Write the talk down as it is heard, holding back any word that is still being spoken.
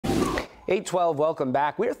812, welcome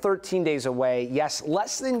back. We're 13 days away, yes,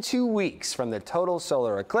 less than 2 weeks from the total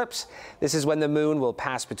solar eclipse. This is when the moon will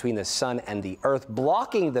pass between the sun and the earth,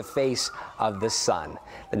 blocking the face of the sun.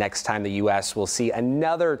 The next time the U.S. will see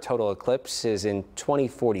another total eclipse is in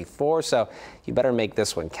 2044, so you better make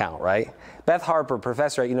this one count, right? Beth Harper,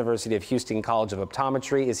 professor at University of Houston College of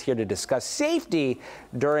Optometry, is here to discuss safety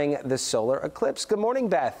during the solar eclipse. Good morning,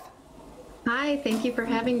 Beth. Hi, thank you for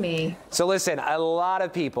having me. So listen, a lot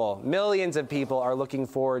of people, millions of people are looking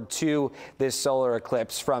forward to this solar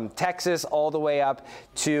eclipse from Texas all the way up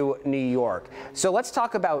to New York. So let's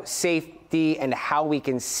talk about safety and how we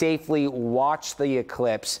can safely watch the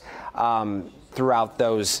eclipse throughout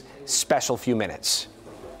those special few minutes.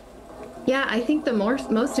 Yeah, I think the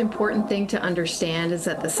most important thing to understand is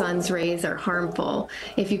that the sun's rays are harmful.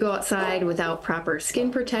 If you go outside without proper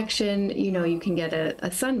skin protection, you can get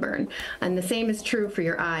a sunburn. And the same is true for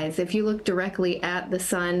your eyes. If you look directly at the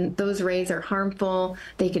sun, those rays are harmful.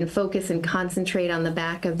 They can focus and concentrate on the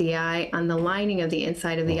back of the eye, on the lining of the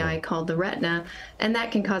inside of the eye called the retina, and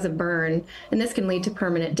that can cause a burn. And this can lead to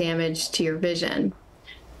permanent damage to your vision.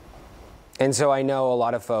 And so I know a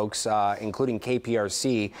lot of folks, including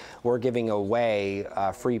KPRC, were giving away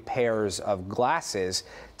free pairs of glasses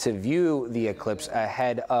to view the eclipse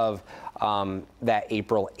ahead of that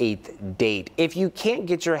April 8th date. If you can't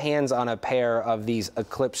get your hands on a pair of these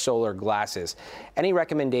Eclipse solar glasses, any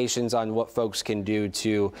recommendations on what folks can do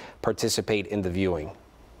to participate in the viewing?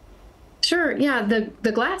 Sure. Yeah,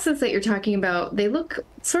 the glasses that you're talking about, they look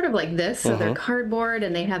sort of like this. So they're cardboard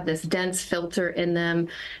and they have this dense filter in them.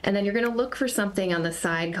 And then you're going to look for something on the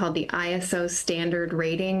side called the ISO standard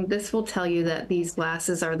rating. This will tell you that these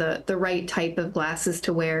glasses are the right type of glasses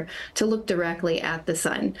to wear to look directly at the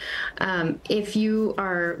sun. If you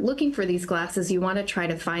are looking for these glasses, you want to try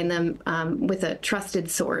to find them with a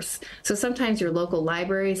trusted source. So sometimes your local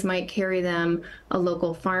libraries might carry them, a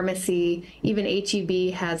local pharmacy, even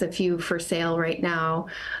HEB has a few for sale right now.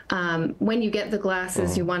 When you get the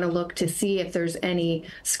glasses, you want to look to see if there's any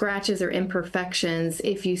scratches or imperfections.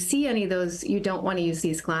 If you see any of those, you don't want to use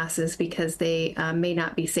these glasses because they may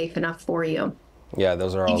not be safe enough for you. Yeah,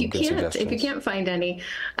 those are all good suggestions. If you can't find any,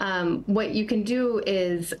 what you can do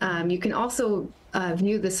is you can also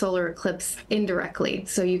view the solar eclipse indirectly.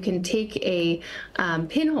 So you can take a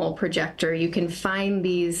pinhole projector. You can find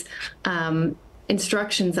these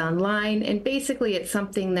instructions online, and basically it's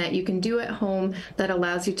something that you can do at home that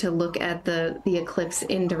allows you to look at the eclipse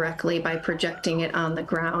indirectly by projecting it on the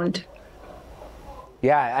ground.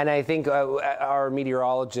 Yeah, and I think our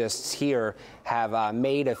meteorologists here have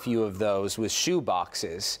made a few of those with shoe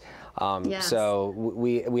boxes. Yes. So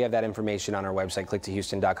we have that information on our website,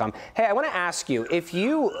 click2houston.com. Hey, I want to ask you, if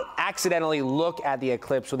you accidentally look at the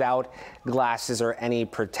eclipse without glasses or any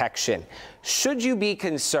protection, should you be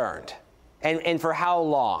concerned? And for how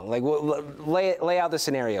long? Like, lay out the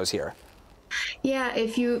scenarios here. Yeah,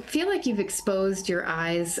 if you feel like you've exposed your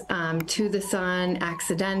eyes to the sun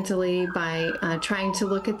accidentally by trying to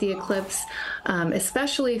look at the eclipse,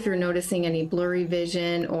 especially if you're noticing any blurry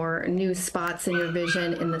vision or new spots in your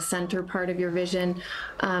vision in the center part of your vision,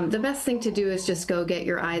 the best thing to do is just go get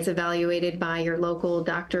your eyes evaluated by your local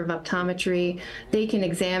doctor of optometry. They can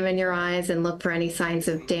examine your eyes and look for any signs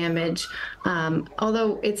of damage.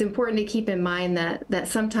 Although it's important to keep in mind that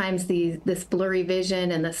sometimes this blurry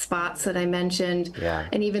vision and the spots that I mentioned,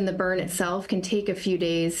 and even the burn itself can take a few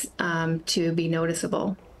days to be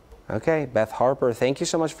noticeable. Okay, Beth Harper, thank you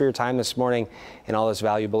so much for your time this morning and all this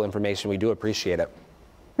valuable information. We do appreciate it.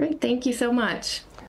 Great, thank you so much.